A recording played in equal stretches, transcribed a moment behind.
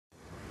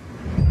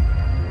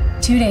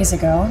2 days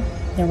ago,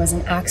 there was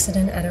an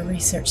accident at a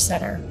research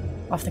center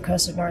off the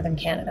coast of northern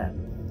Canada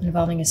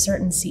involving a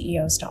certain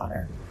CEO's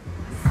daughter.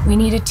 We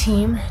need a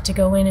team to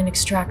go in and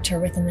extract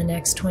her within the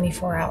next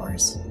 24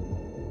 hours.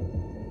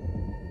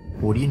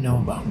 What do you know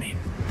about me?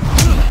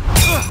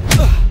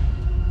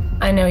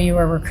 I know you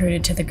were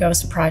recruited to the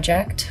Ghost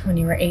Project when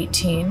you were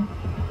 18.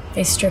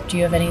 They stripped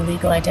you of any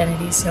legal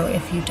identity, so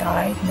if you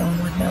died, no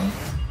one would know.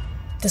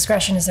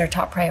 Discretion is their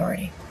top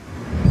priority.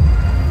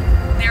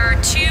 There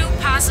are 2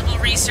 possible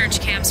research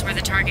camps where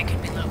the target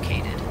could be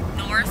located,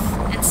 north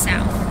and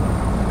south.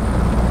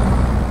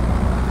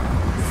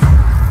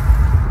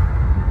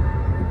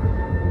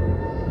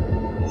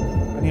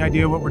 Any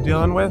idea what we're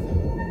dealing with?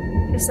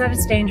 Just that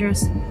it's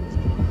dangerous.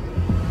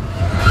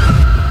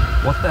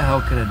 What the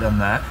hell could have done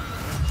that?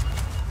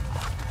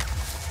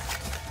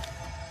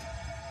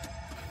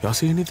 Y'all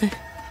see anything?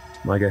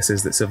 My guess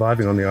is that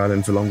surviving on the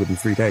island for longer than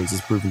 3 days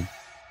has proven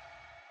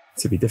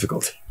to be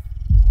difficult.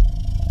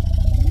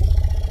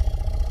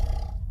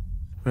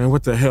 Man,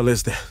 what the hell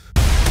is that?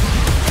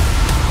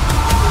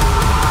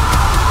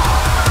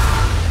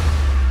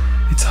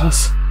 It's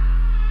us.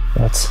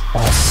 That's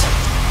us.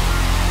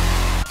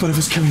 But if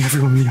it's killing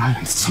everyone on the island,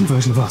 it's some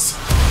version of us.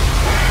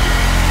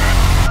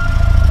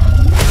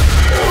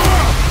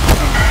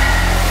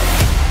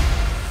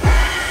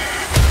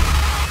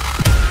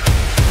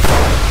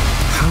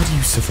 How do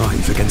you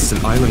survive against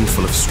an island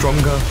full of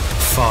stronger,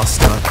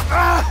 faster,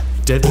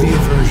 deadlier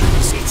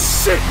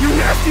versions Shit, you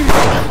nasty!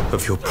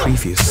 of your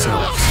previous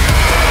selves?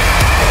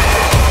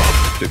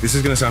 Look, this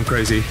is gonna sound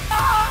crazy.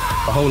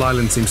 The whole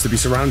island seems to be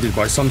surrounded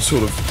by some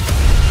sort of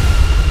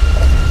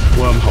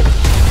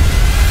wormhole.